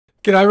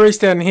G'day, Reese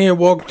Down here.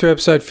 Welcome to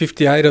episode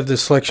 58 of the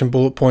Selection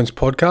Bullet Points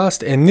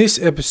podcast. And this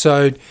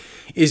episode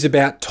is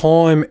about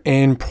time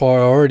and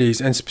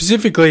priorities, and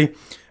specifically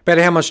about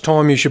how much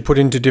time you should put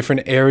into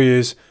different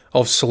areas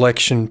of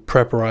selection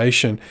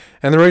preparation.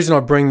 And the reason I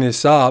bring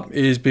this up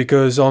is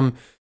because I'm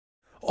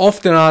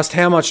often asked,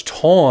 how much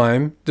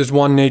time does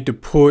one need to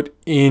put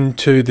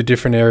into the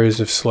different areas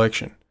of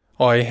selection?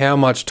 I.e., how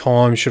much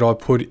time should I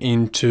put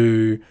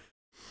into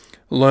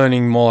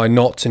learning my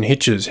knots and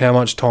hitches? How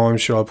much time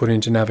should I put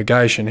into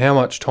navigation? How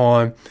much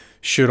time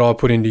should I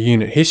put into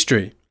unit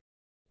history?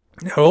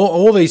 Now,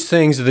 all these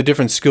things are the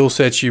different skill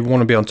sets you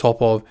want to be on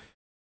top of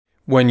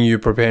when you're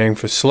preparing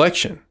for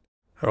selection.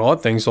 All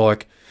right, things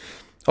like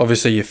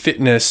obviously your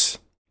fitness,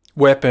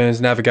 weapons,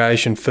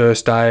 navigation,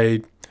 first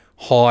aid,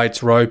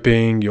 heights,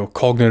 roping, your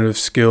cognitive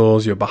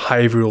skills, your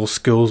behavioral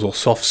skills or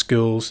soft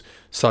skills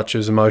such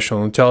as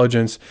emotional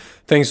intelligence,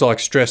 things like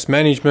stress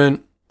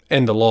management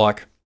and the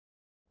like.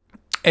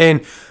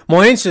 And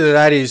my answer to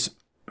that is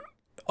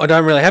I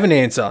don't really have an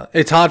answer.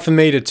 It's hard for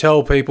me to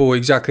tell people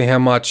exactly how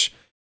much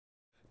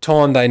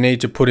time they need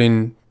to put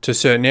into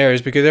certain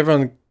areas because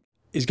everyone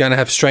is going to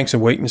have strengths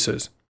and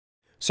weaknesses.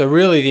 So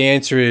really the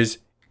answer is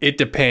it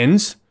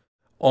depends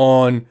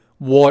on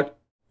what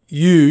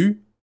you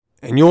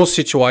and your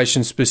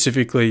situation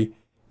specifically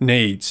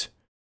needs.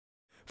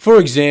 For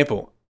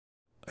example,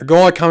 a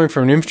guy coming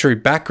from an infantry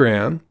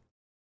background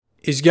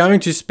is going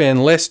to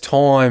spend less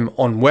time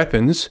on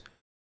weapons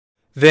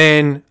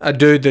than a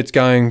dude that's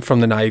going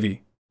from the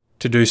Navy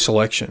to do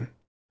selection.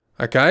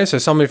 Okay, so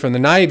somebody from the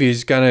Navy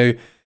is going to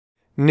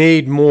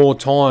need more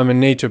time and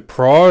need to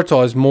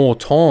prioritize more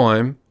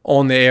time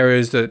on the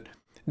areas that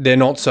they're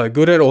not so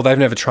good at or they've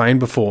never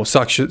trained before,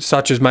 such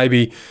as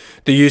maybe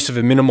the use of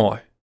a minimi,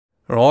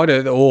 right,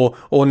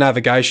 or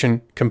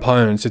navigation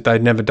components if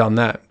they'd never done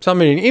that.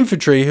 Somebody in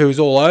infantry who's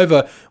all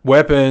over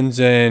weapons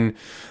and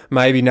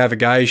maybe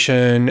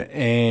navigation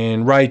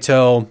and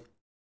RATEL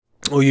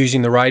or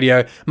using the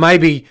radio,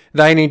 maybe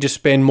they need to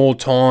spend more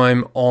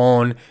time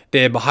on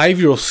their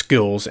behavioral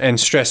skills and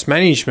stress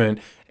management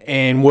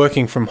and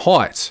working from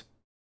heights.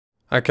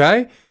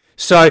 Okay?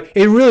 So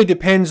it really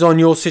depends on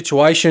your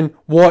situation,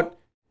 what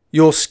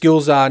your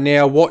skills are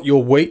now, what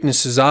your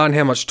weaknesses are, and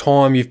how much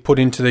time you've put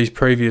into these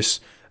previous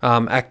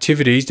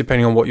activities,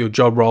 depending on what your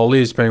job role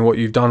is, depending on what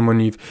you've done when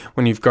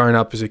you've grown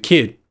up as a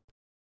kid.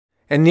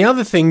 And the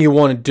other thing you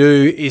want to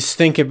do is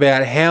think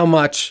about how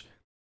much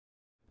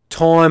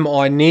time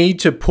I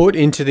need to put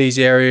into these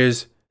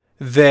areas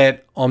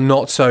that I'm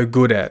not so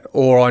good at,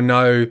 or I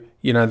know,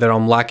 that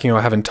I'm lacking or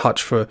I haven't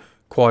touched for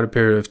quite a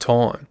period of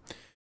time.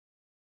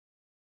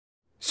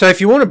 So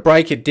if you want to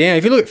break it down,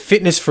 if you look at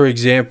fitness, for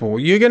example,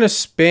 you're going to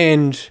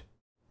spend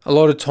a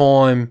lot of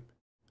time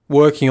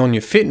working on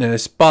your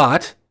fitness,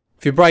 but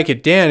if you break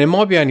it down, it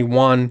might be only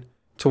 1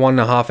 to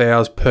 1.5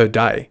 hours per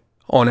day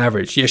on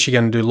average. Yes, you're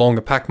going to do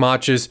longer pack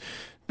marches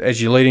as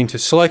you're leading to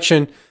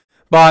selection,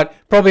 but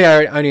probably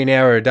only an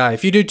hour a day.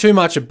 If you do too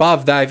much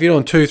above that, if you're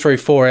doing 2, 3,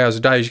 4 hours a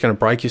day, you're just going to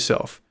break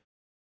yourself.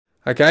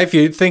 Okay, if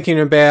you're thinking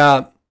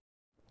about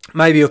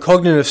maybe your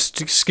cognitive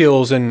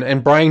skills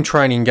and brain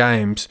training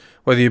games,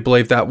 whether you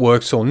believe that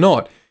works or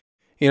not,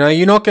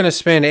 you're not going to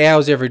spend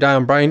hours every day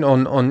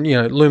on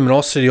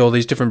Luminosity or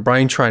these different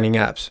brain training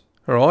apps.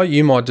 All right,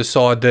 you might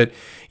decide that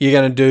you're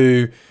going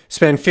to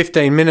spend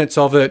 15 minutes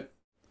of it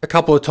a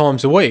couple of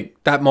times a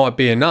week. That might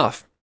be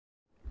enough.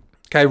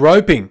 Okay,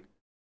 roping.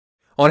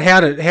 On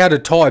how to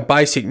tie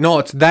basic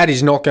knots, that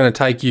is not going to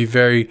take you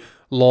very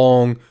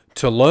long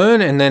to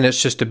learn, and then it's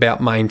just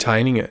about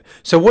maintaining it.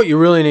 So what you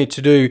really need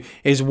to do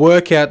is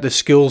work out the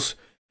skills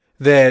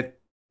that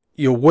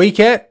you're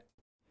weak at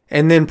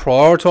and then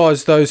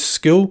prioritize those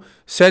skill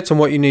sets and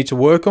what you need to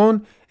work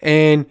on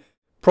and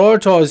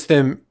prioritize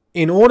them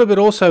in order but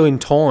also in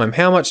time.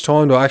 How much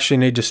time do I actually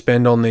need to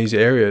spend on these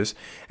areas?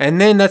 And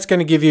then that's going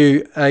to give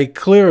you a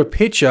clearer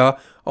picture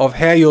of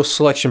how your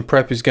selection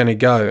prep is going to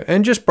go,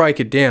 and just break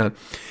it down.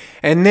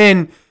 And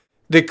then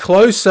the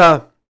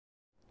closer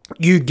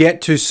you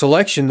get to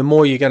selection, the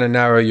more you're going to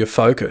narrow your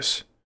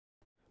focus.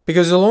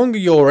 Because the longer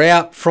you're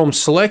out from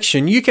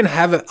selection, you can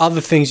have other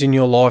things in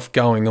your life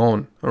going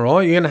on. All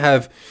right,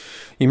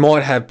 you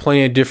might have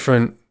plenty of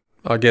different,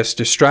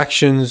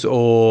 distractions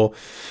or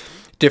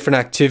different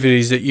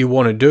activities that you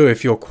want to do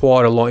if you're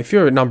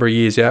a number of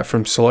years out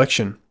from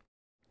selection.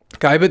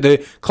 Okay, but the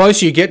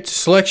closer you get to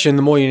selection,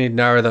 the more you need to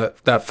narrow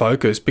that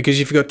focus, because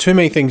if you've got too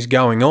many things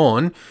going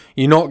on,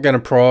 you're not going to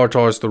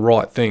prioritize the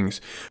right things.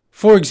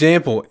 For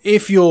example,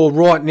 if you're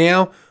right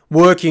now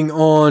working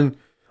on,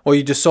 or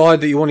you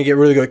decide that you want to get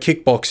really good at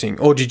kickboxing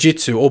or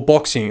jiu-jitsu or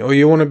boxing, or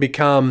you want to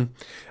become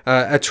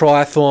a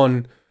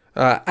triathlon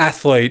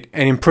athlete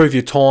and improve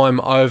your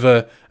time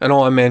over an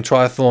Ironman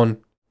triathlon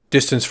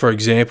distance, for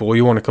example, or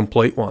you want to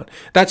complete one.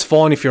 That's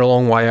fine if you're a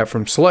long way out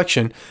from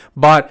selection,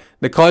 but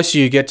the closer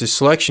you get to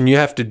selection, you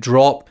have to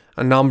drop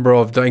a number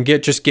of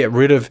get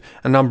rid of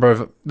a number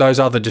of those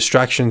other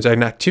distractions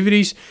and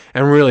activities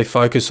and really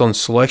focus on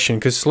selection,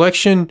 because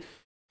selection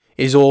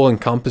is all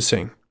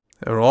encompassing.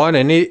 All right,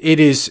 and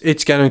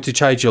it's going to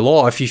change your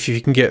life if you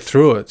can get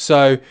through it.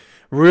 So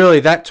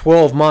really that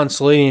 12 months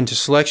leading into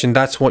selection,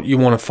 that's what you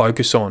want to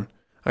focus on.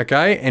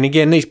 Okay. And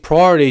again, these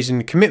priorities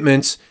and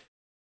commitments,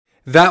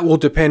 that will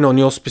depend on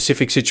your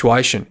specific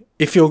situation.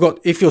 If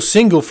you're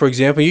single, for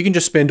example, you can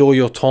just spend all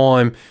your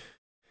time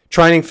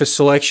training for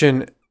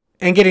selection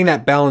and getting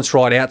that balance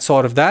right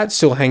outside of that,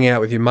 still hanging out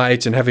with your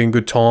mates and having a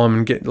good time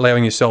and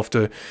allowing yourself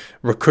to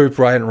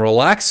recuperate and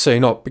relax so you're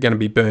not going to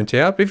be burnt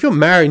out. But if you're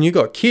married and you've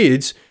got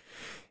kids,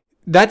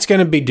 that's going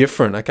to be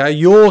different, okay?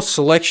 Your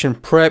selection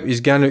prep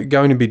is going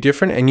to be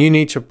different, and you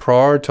need to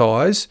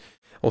prioritize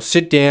or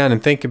sit down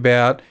and think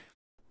about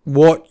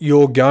what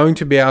you're going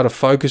to be able to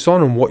focus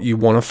on and what you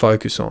want to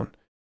focus on.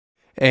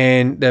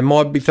 And there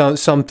might be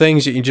some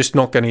things that you're just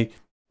not going to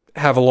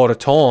have a lot of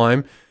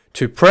time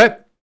to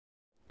prep.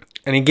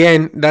 And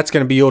again, that's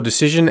going to be your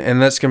decision,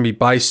 and that's going to be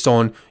based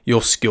on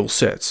your skill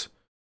sets.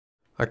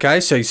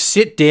 Okay, so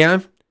sit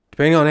down,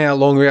 depending on how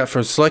long you're out for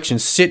a selection,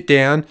 sit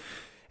down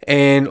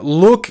and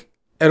look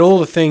at all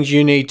the things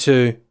you need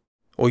to,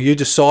 or you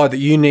decide that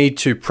you need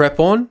to prep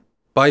on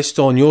based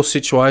on your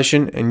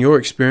situation and your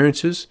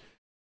experiences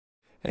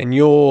and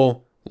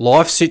your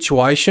life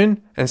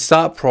situation, and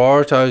start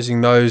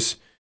prioritizing those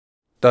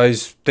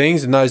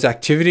things and those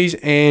activities,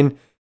 and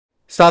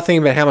start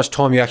thinking about how much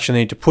time you actually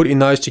need to put in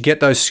those to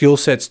get those skill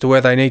sets to where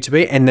they need to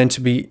be, and then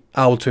to be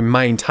able to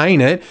maintain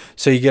it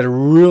so you get a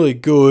really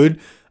good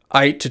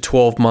 8 to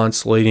 12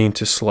 months leading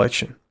into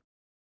selection.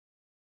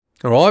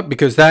 All right,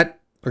 because that,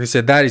 like I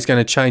said, that is going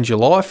to change your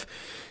life.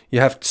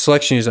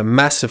 Selection is a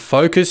massive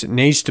focus. It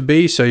needs to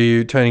be, so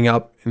you're turning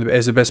up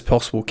as the best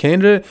possible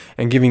candidate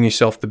and giving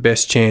yourself the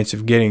best chance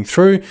of getting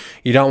through.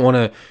 You don't want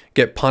to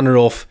get punted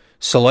off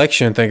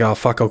selection and think, oh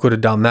fuck, I could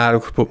have done that, I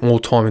could put more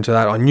time into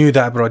that, I knew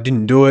that but I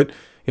didn't do it,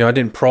 I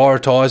didn't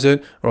prioritize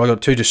it, or I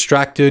got too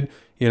distracted,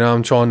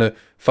 I'm trying to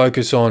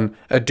focus on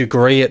a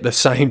degree at the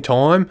same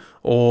time,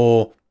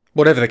 or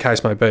whatever the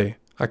case may be.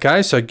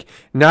 Okay, so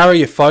narrow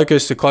your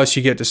focus the closer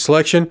you get to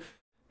selection,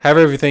 have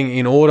everything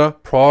in order,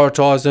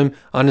 prioritize them,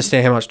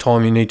 understand how much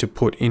time you need to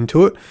put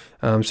into it,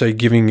 so you're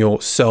giving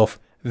yourself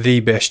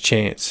the best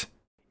chance.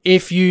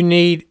 If you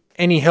need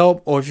any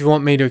help, or if you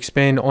want me to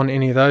expand on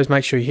any of those,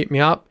 make sure you hit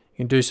me up.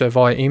 You can do so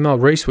via email,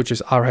 Reese, which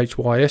is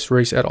RHYS,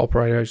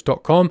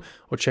 reese@operatorage.com,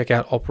 or check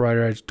out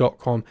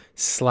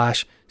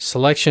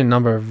operatorage.com/selection.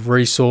 Number of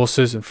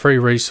resources and free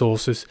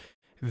resources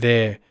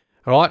there.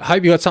 All right,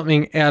 hope you got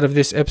something out of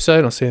this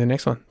episode. I'll see you in the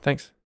next one. Thanks.